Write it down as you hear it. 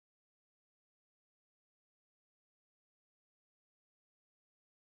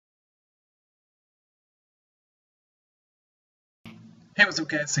Hey, what's up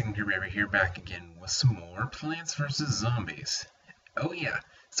guys, Signature here, back again with some more Plants vs. Zombies. Oh yeah,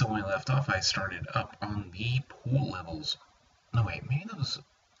 so when I left off I started up on the pool levels. No wait, maybe that was...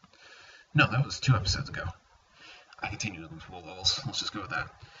 No, that was 2 episodes ago. I continued with the pool levels, let's just go with that.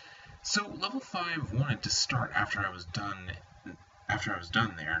 So level 5 wanted to start after I was done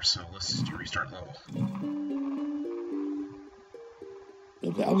there, so let's just restart level.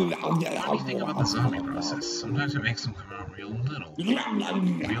 What do you think about the zombie process? Sometimes it makes them come out real little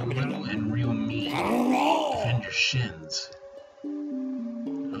and real mean. Defend your shins.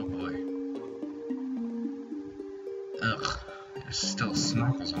 Oh boy. Ugh, there's still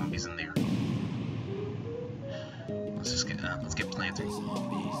snorkel zombies in there. Let's get planting.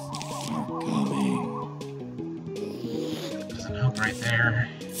 Doesn't help right there.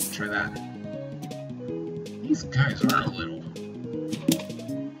 Try that. These guys are little.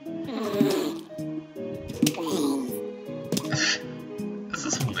 This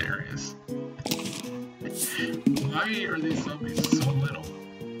is hilarious. Why are these zombies so little?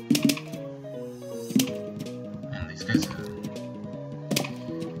 Man, these guys...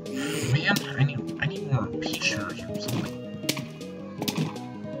 Man, I need more P-shirts or something.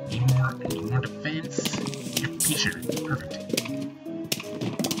 Need more defense. P-shirt. Perfect.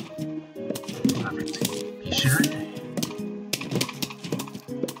 Perfect. P-shirt.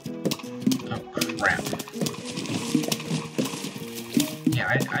 Oh, crap. Yeah,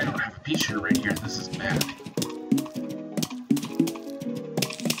 I don't have a P-shirt right here. This is bad.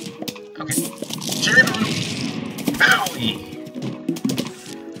 Okay. Cherry bomb! Owie!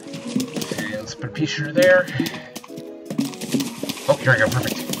 Okay, let's put a P-shirt there. Oh, here I go.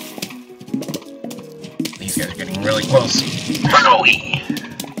 Perfect. These guys are getting really close. Owie!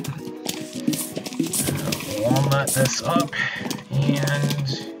 Walnut this up, and...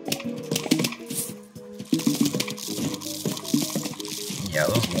 Yeah,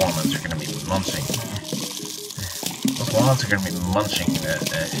 those walnuts are going to be munching. Those walnuts are going to be munching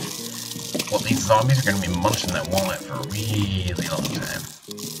well, these zombies are going to be munching that walnut for a really long time.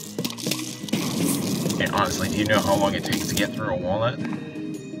 And honestly, do you know how long it takes to get through a walnut?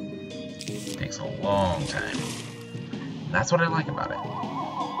 It takes a long time. And that's what I like about it.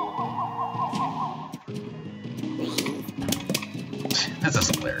 This is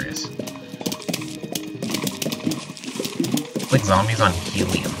hilarious. It's like zombies on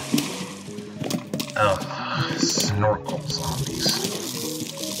helium. Ugh, snorkel zombies.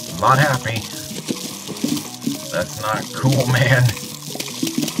 I'm not happy. That's not cool, man.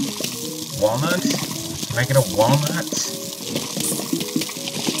 Walnut? Can I get a walnut?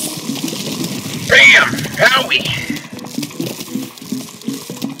 BAM! Owie!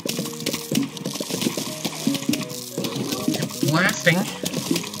 Blasting.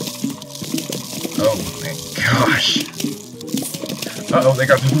 Oh my gosh. Uh-oh, they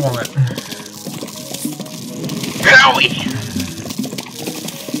got the walnut. Owie!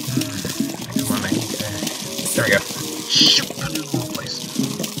 Come on, I need to... There we go. Shoot! Put it in the wrong place.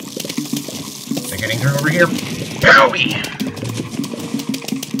 They're getting through over here. Owie!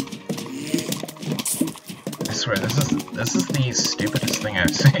 I swear, this is the stupidest thing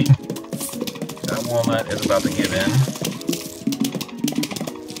I've seen. That walnut is about to give in.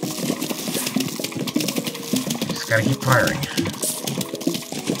 Just gotta keep firing.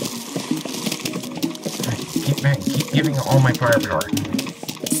 Keep giving all my firepower.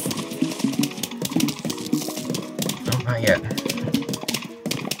 No, not yet.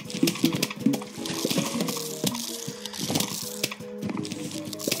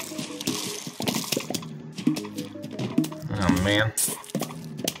 Oh man.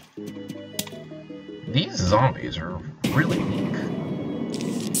 These zombies are really weak.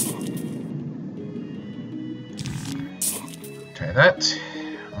 Try that.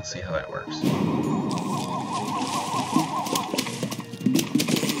 Let's see how that works.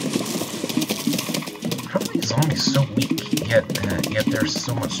 Zombies so weak, yet there's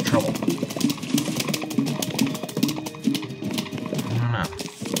so much trouble. I don't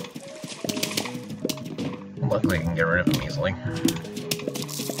know. Luckily, I can get rid of them easily.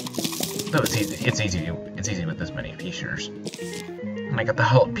 Though it's easy with this many features. And I got the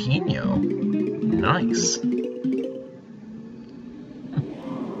jalapeno. Nice.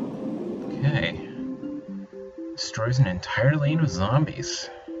 Okay. Destroys an entire lane of zombies.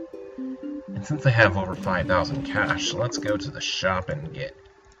 And since I have over 5,000 cash, let's go to the shop and get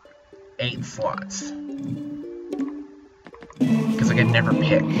 8 slots. Because I can never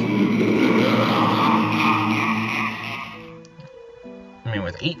pick. I mean,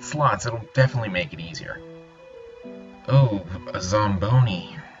 with 8 slots, it'll definitely make it easier. Oh, a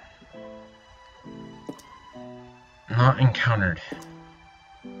zomboni. Not encountered.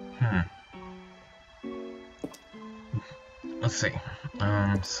 let's see.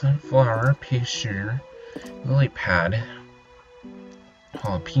 Sunflower, pea shooter, lily pad,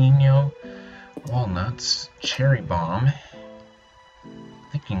 jalapeno, walnuts, cherry bomb,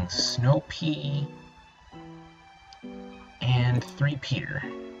 thinking snow pea, and 3 Peter.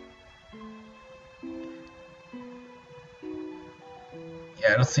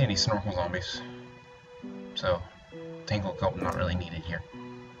 Yeah, I don't see any snorkel zombies, so Tangle Kelp not really needed here.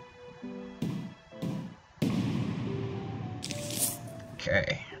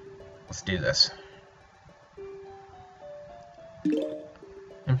 Okay, let's do this.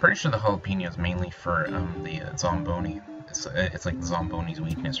 I'm pretty sure the jalapeno is mainly for the Zomboni. It's like the Zomboni's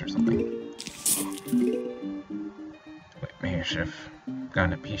weakness or something. Wait, maybe I should have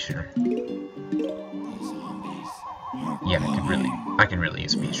gotten a pea shooter. Yeah, I could really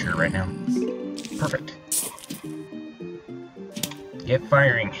use a pea shooter right now. Perfect. Get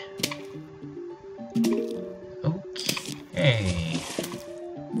firing. Okay.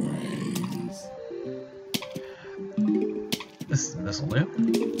 This'll do.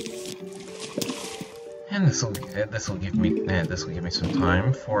 And this'll give me some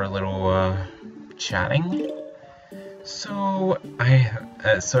time for a little chatting. So I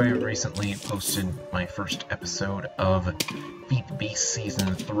recently posted my first episode of Feed the Beast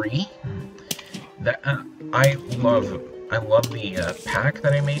Season 3. That I love the pack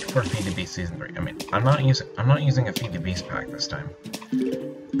that I made for Feed the Beast Season 3. I mean, I'm not using a Feed the Beast pack this time.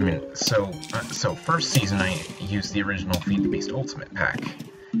 I mean, so first season I used the original Feed the Beast Ultimate pack.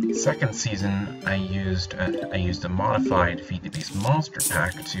 Second season I used a modified Feed the Beast Monster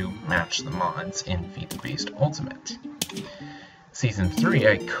pack to match the mods in Feed the Beast Ultimate. Season 3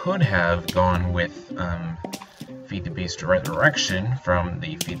 I could have gone with Feed the Beast Resurrection from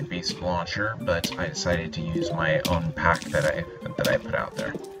the Feed the Beast launcher, but I decided to use my own pack that I put out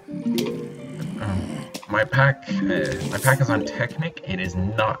there. My pack is on Technic. It is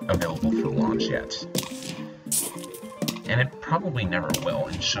not available for launch yet, and it probably never will.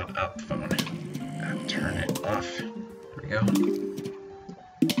 And shut up, phone. Turn it off. There we go.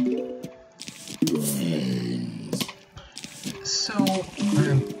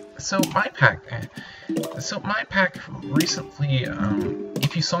 So my pack recently.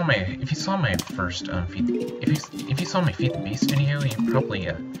 If you saw my first Feed the Beast video, you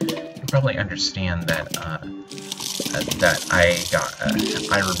probably understand that I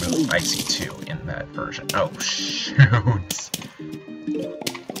removed IC2 in that version. Oh shoot!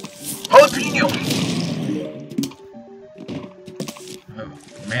 Jalapeno! Oh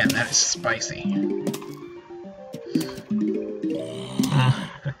man, that is spicy.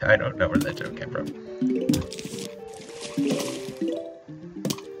 I don't know where that joke came from.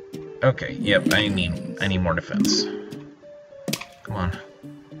 Okay, yep, I need more defense. Come on.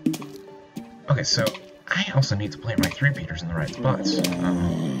 Okay, so I also need to plant my 3 Peters in the right spots.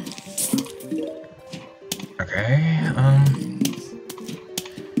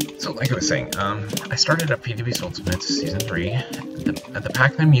 So like I was saying, I started up Feed the Beast Ultimate Season 3. The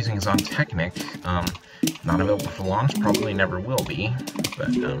pack that I'm using is on Technic. Not available for launch, probably never will be, but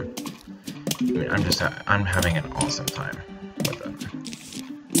I mean, I'm having an awesome time with it.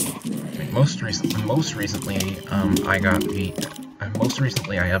 I mean, most recently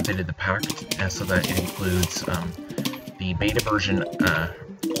I updated the pack so that it includes the beta version.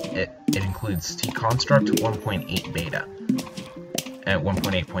 It includes T-Construct 1.8 beta at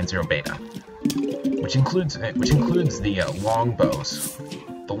 1.8.0 beta, which includes the longbows.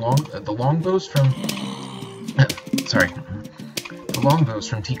 The longbows from the longbows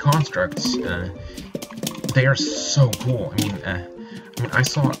from T-Constructs. They are so cool. I mean, I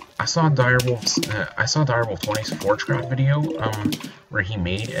saw Direwolf's 20's Forgecraft video where he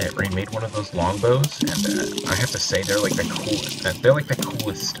made one of those longbows, and I have to say they're like the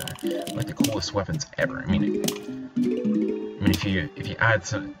coolest weapons ever. I mean, if you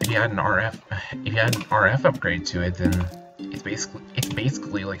add an RF upgrade to it, then it's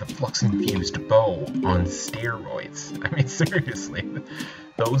basically like a flux infused bow on steroids. I mean, seriously,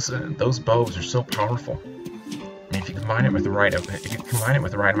 those bows are so powerful. I mean, if you combine it with the right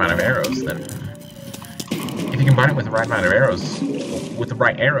amount of arrows, then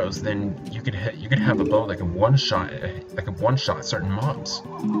you could have a bow that can one shot certain mobs.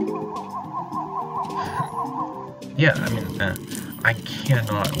 Yeah, I mean, I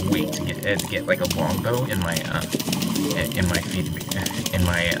cannot wait to get like a longbow in my Feed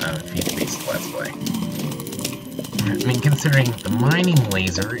the Beast Let's Play. I mean, considering the mining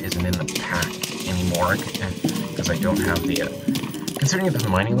laser isn't in the pack anymore, because I don't have the. Considering that the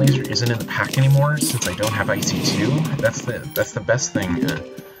mining laser isn't in the pack anymore, since I don't have IC2, that's the best thing.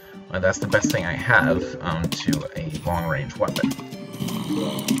 That's the best thing I have to a long-range weapon.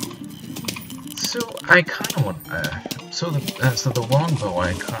 So I kind of want. So the longbow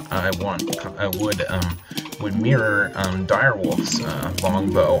would mirror Direwolf's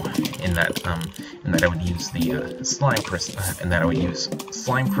longbow in that I would use the slime crystal, and that I would use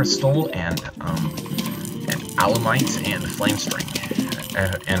slime crystal and alumite and flame string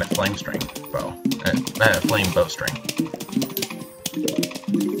and a flame string bow, flame bowstring.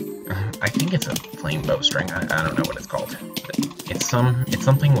 I think it's a flame bowstring. I don't know what it's called. It's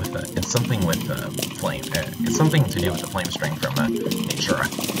something with flame. It's something to do with the flame string from Natura.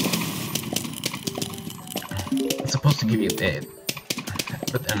 It's supposed to give you it,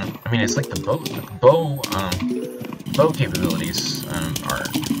 but then I mean it's like the bow capabilities are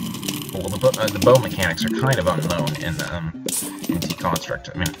well the bow mechanics are kind of unknown in T-Construct.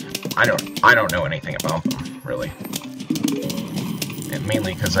 I mean I don't know anything about them really.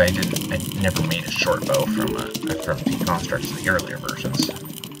 Mainly because I never made a short bow from T-Constructs in the earlier versions,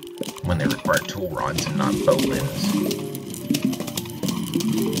 when they required tool rods and not bow pins.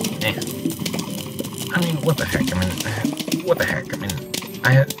 I mean, what the heck? I mean,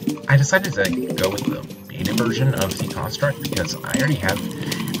 I decided to go with the beta version of T-Construct because I already have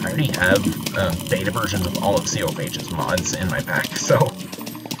beta versions of all of COFH's mods in my pack, so.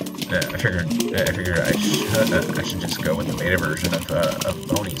 I figured I should just go with the beta version of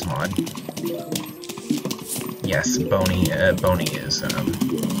Boney's mod. Yes, Boney is Boney,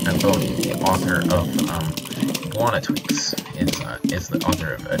 the author of Iguana Tweaks, is the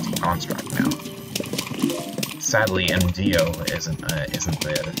author of T-Construct now. Sadly, MDO isn't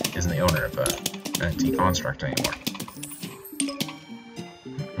the owner of T-Construct anymore.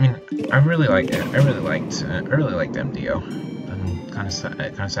 I mean, I really liked MDO. Kind of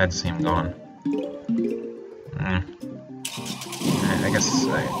sad to see him gone. I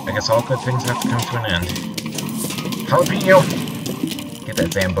guess all good things have to come to an end. Jalapeno! Get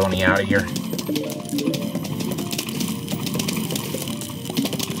that Zamboni out of here.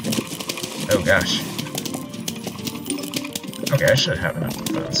 Oh gosh. Okay, I should have enough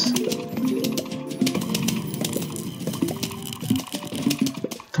defense.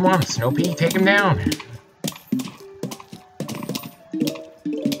 Come on, Snoopy, take him down!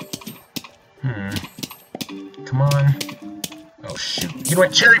 Come on. Oh shoot. You know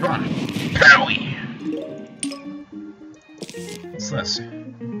what? Cherry bomb! Powie! What's this?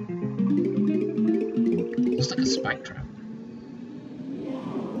 Looks like a spike trap.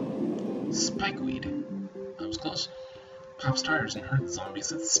 Spikeweed. That was close. Pops tires and hurt the zombies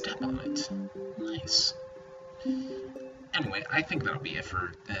that step on it. Nice. Anyway, I think that'll be it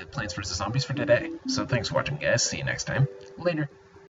for Plants vs. Zombies for today. So thanks for watching, guys. See you next time. Later.